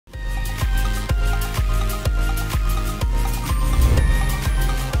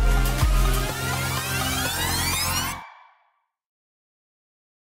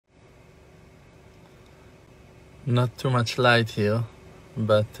Not too much light here,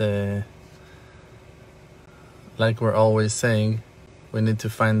 but like we're always saying, we need to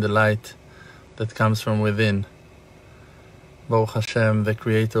find the light that comes from within. Baruch Hashem, the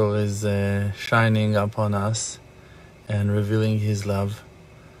Creator is shining upon us and revealing His love.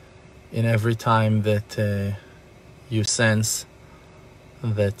 In every time that you sense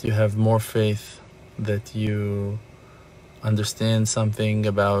that you have more faith, that you understand something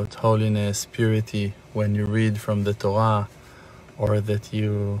about holiness, purity, when you read from the Torah, or that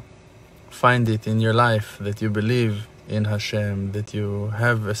you find it in your life, that you believe in Hashem, that you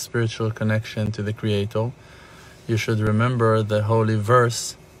have a spiritual connection to the Creator, you should remember the holy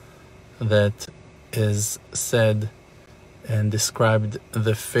verse that is said and described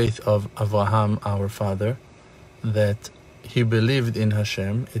the faith of Abraham, our father, that he believed in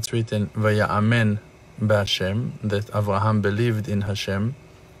Hashem. It's written, Vaya'amen b'Hashem, that Abraham believed in Hashem,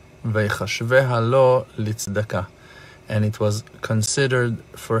 Vaychashveha-lo litzdaka, and it was considered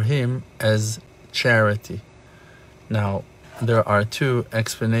for him as charity. Now, there are two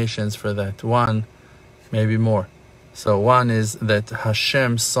explanations for that. One, maybe more. So one is that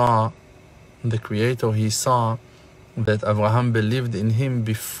Hashem saw, the Creator, He saw that Abraham believed in Him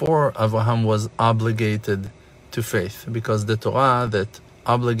before Abraham was obligated to faith, because the Torah that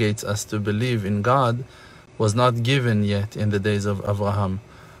obligates us to believe in God was not given yet in the days of Abraham,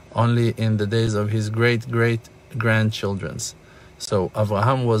 only in the days of his great-great-grandchildren's. So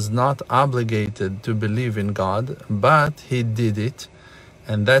Abraham was not obligated to believe in God, but he did it,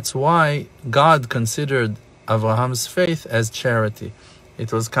 and that's why God considered Abraham's faith as charity.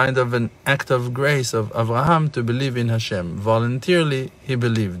 It was kind of an act of grace of Abraham to believe in Hashem. Voluntarily, he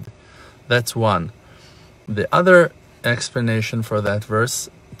believed. That's one. The other explanation for that verse,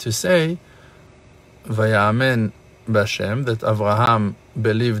 to say, Vaya'amen b'Hashem, that Abraham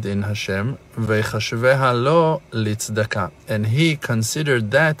believed in Hashem, Vaychashveha-lo litzdaka, and he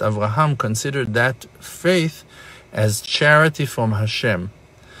considered that, Abraham considered that faith as charity from Hashem,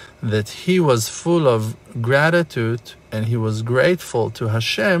 that he was full of gratitude and he was grateful to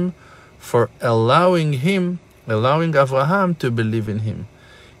Hashem for allowing Abraham to believe in him.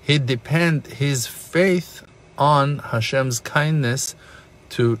 He depended his faith on Hashem's kindness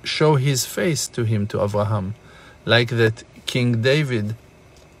to show his face to him, to Abraham. Like that King David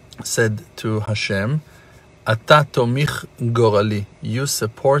said to Hashem, Ata tomich gorali, you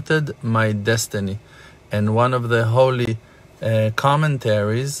supported my destiny. And one of the holy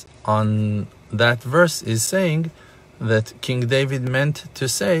commentaries on that verse is saying that King David meant to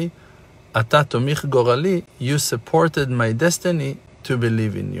say, Ata tomich gorali, you supported my destiny to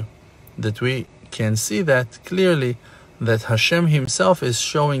believe in you. That we can see that clearly, that Hashem Himself is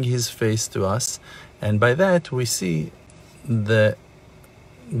showing His face to us, and by that we see the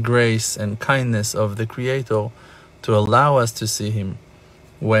grace and kindness of the Creator to allow us to see Him.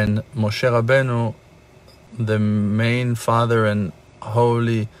 When Moshe Rabbeinu, the main father and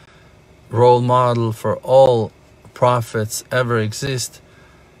holy role model for all prophets ever exist,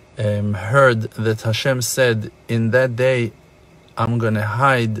 heard that Hashem said, in that day I'm going to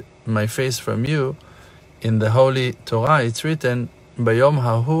hide my face from you, in the Holy Torah it's written, Bayom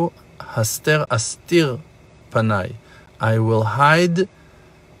hahu haster astir panai, I will hide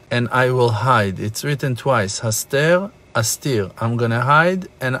and I will hide. It's written twice, haster astir, I'm going to hide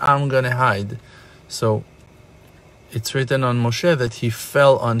and I'm going to hide. So it's written on Moshe that he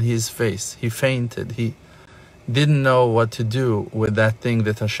fell on his face, he fainted, he didn't know what to do with that thing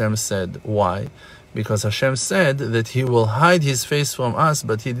that Hashem said. Why? Because Hashem said that He will hide His face from us,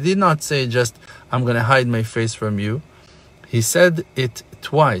 but He did not say just, I'm going to hide my face from you. He said it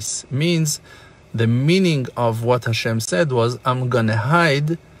twice. Means the meaning of what Hashem said was, I'm going to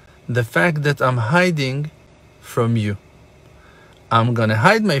hide the fact that I'm hiding from you. I'm going to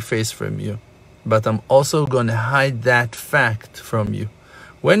hide my face from you, but I'm also going to hide that fact from you.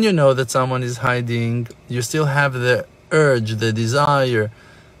 When you know that someone is hiding, you still have the urge, the desire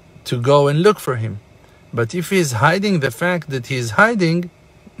to go and look for him. But if he's hiding the fact that he's hiding,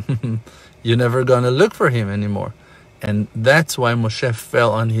 you're never going to look for him anymore. And that's why Moshe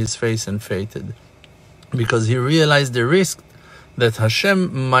fell on his face and fainted. Because he realized the risk that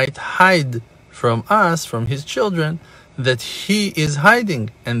Hashem might hide from us, from His children, that He is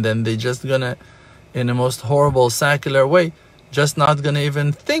hiding. And then they just going to, in a most horrible, secular way, just not going to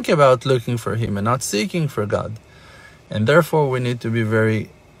even think about looking for Him and not seeking for God. And therefore we need to be very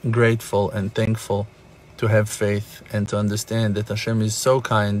grateful and thankful to have faith and to understand that Hashem is so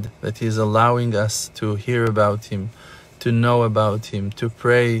kind that He is allowing us to hear about Him, to know about Him, to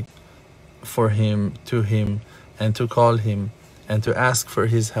pray for Him, to Him, and to call Him, and to ask for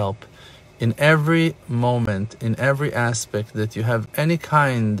His help in every moment, in every aspect that you have any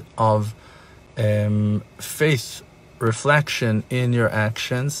kind of faith reflection in your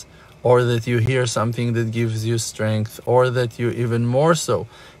actions, or that you hear something that gives you strength, or that you even more so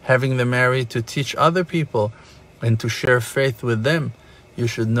having the merit to teach other people and to share faith with them, you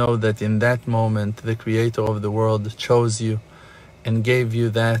should know that in that moment the Creator of the world chose you and gave you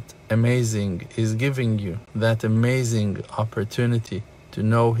that amazing, is giving you that amazing opportunity to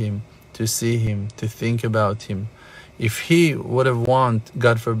know Him, to see Him, to think about Him. If He would have wanted,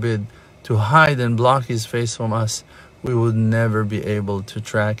 God forbid, to hide and block His face from us, we would never be able to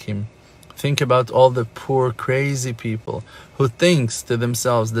track Him. Think about all the poor, crazy people who thinks to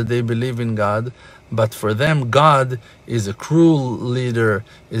themselves that they believe in God, but for them God is a cruel leader,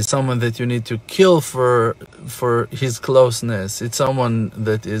 is someone that you need to kill for His closeness. It's someone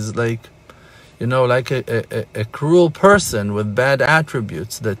that is like, you know, like a cruel person with bad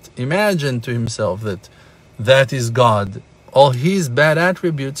attributes, that imagine to himself that that is God. All His bad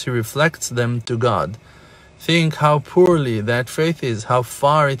attributes, He reflects them to God. Think how poorly that faith is, how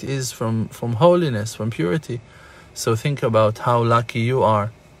far it is from holiness, from purity. So think about how lucky you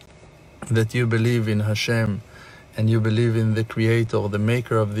are that you believe in Hashem, and you believe in the Creator, the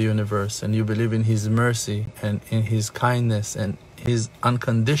Maker of the universe, and you believe in His mercy and in His kindness and His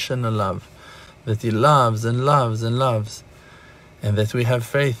unconditional love, that He loves and loves and loves, and that we have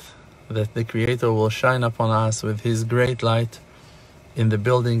faith that the Creator will shine upon us with His great light in the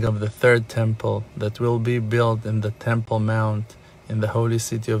building of the third temple that will be built in the Temple Mount, in the holy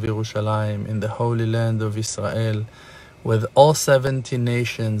city of Yerushalayim, in the holy land of Israel, with all 70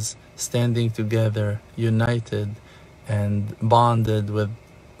 nations standing together, united and bonded with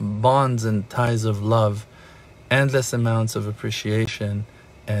bonds and ties of love, endless amounts of appreciation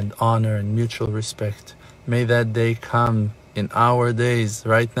and honor and mutual respect. May that day come in our days,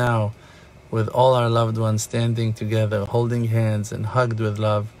 right now, with all our loved ones standing together, holding hands and hugged with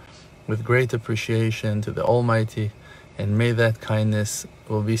love, with great appreciation to the Almighty, and may that kindness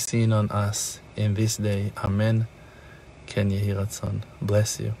will be seen on us in this day. Amen. Ken Yehi Ratzon.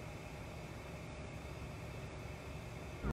 Bless you.